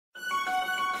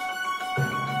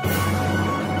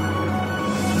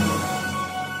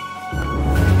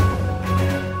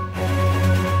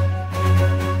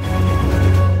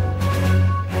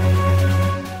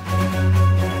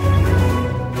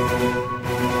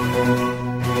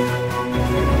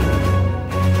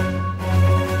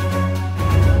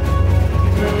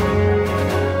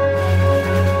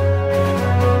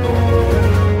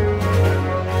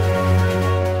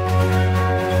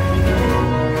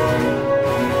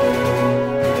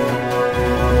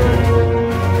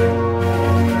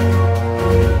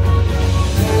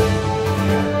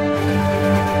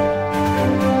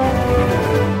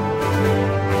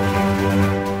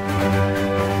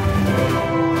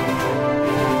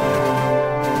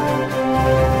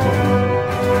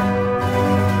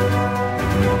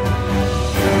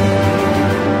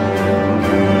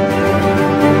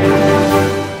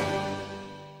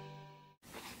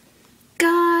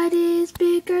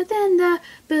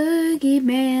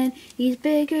Boogeyman, he's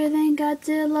bigger than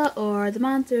Godzilla or the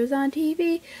monsters on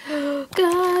TV.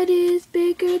 God is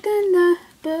bigger than the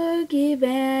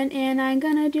Boogeyman, and I'm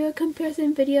gonna do a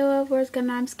comparison video of where's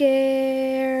gonna I'm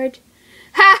scared.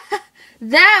 Ha!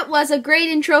 That was a great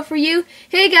intro for you.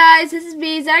 Hey guys, this is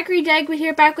me, Zachary Dagwood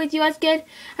here, back with you once again.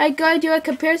 I'm going to do a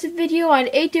comparison video on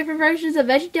 8 different versions of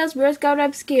VeggieTales Where's God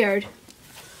I'm Scared.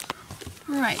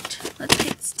 Alright, let's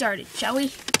get started, shall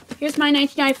we? Here's my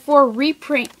 1994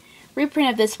 reprint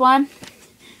of this one.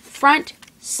 Front,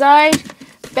 side,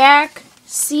 back,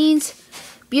 scenes,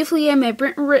 beautifully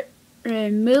animated,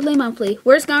 written Moodly Monthly.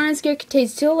 Where's God I'm Scared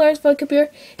contains 2 layers of computer,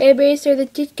 a base so the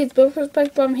teach kids both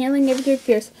perspective on handling everything with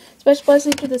fears. Special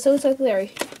blessing to the social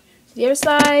Larry. So the other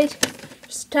side,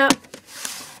 just the top,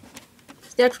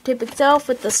 the actual tape itself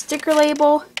with the sticker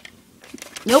label,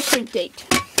 no print date.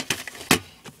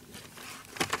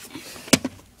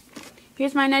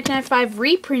 Here's my 1995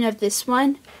 reprint of this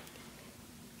one.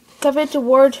 Coveted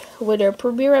award winner,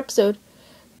 premiere episode.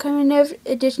 Coming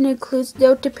edition includes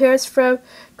note to Paris from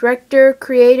director,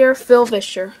 creator Phil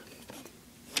Vischer.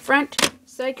 Front,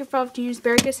 side from Genius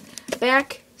Barracus.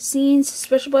 Back, scenes,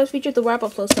 special bonus feature, the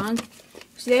wrap-up flow song.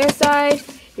 Here's the other side.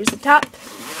 Here's the top.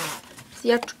 Here's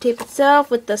the actual tape itself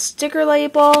with the sticker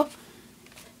label.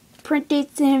 Print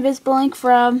dates and invisible ink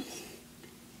from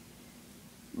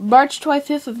March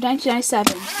 25th of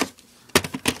 1997.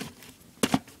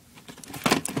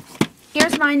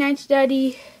 Here's my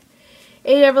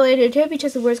 1998 related TV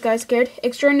test of Where's God Scared.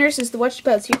 Extra nurses, the watch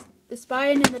post. Here's the spy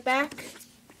in the back.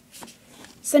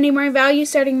 Sunday morning value,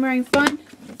 starting morning fun.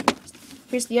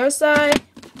 Here's the other side.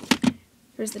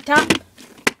 Here's the top.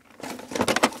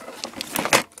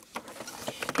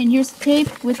 And here's the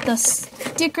tape with the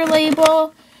sticker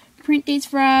label. Print dates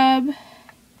from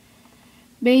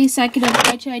May 2nd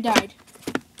of which I died.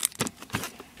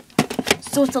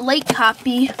 So it's a late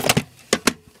copy.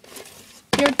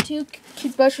 Here are 2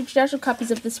 kids' special international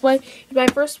copies of this one. My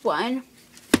first one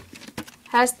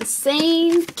has the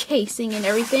same casing and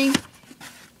everything.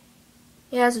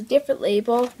 It has a different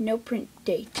label, no print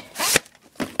date.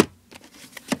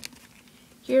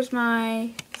 Here's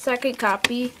my second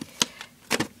copy.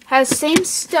 Has the same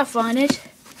stuff on it.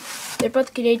 They're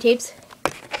both Canadian tapes.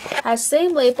 Has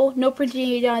same label, no print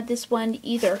date on this one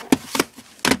either.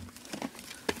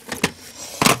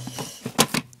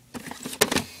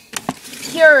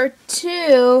 Here are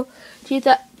 2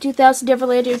 2000 different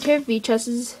later TV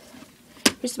chests.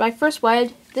 Here's my first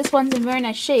one. This one's in very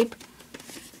nice shape.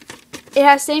 It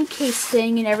has same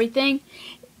casing and everything.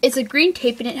 It's a green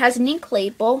tape and it has an ink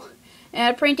label.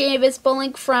 And a print date of invisible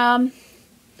ink from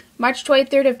March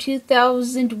 23rd of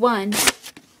 2001.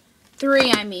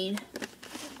 3, I mean.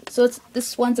 So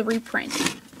this one's a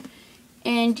reprint.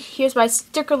 And here's my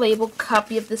sticker label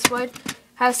copy of this one.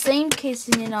 Has same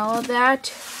casing and all of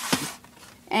that.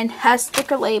 And has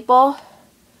sticker label.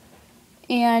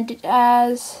 And it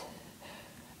has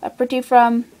a print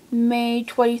from May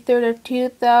 23rd of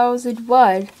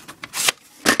 2001.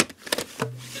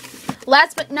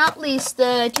 Last but not least,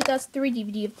 the 2003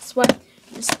 DVD of this one.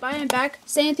 The spine and back,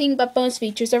 same thing but bonus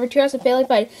features. Over 2 hours of Bailey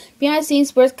Fight. Behind the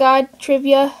scenes, Where's God,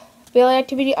 trivia, Bailey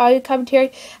activity, audio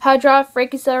commentary, how to draw,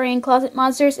 Frankenstein and closet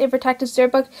monsters, Interactive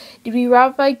Storybook, to be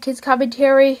Robified, kids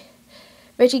commentary,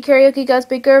 Veggie karaoke goes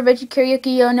bigger, Veggie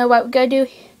karaoke, you don't know what we're gonna do,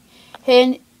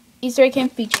 and Easter egg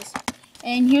camp features.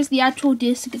 And here's the actual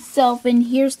disc itself, and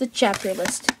here's the chapter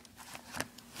list.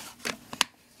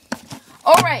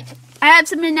 Alright, I have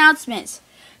some announcements.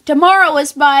 Tomorrow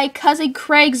is my cousin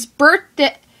Craig's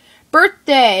birthday.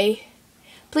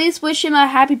 Please wish him a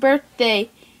happy birthday.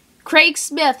 Craig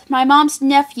Smith, my mom's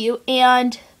nephew,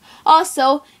 and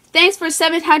also, thanks for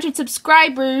 700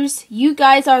 subscribers. You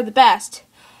guys are the best.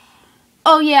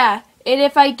 Oh yeah, and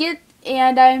if I get,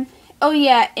 and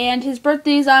his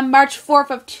birthday's on March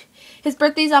 4th. His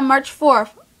birthday's on March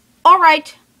 4th.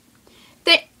 Alright.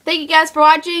 Thank you guys for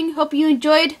watching. Hope you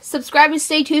enjoyed. Subscribe and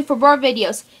stay tuned for more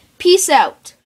videos. Peace out.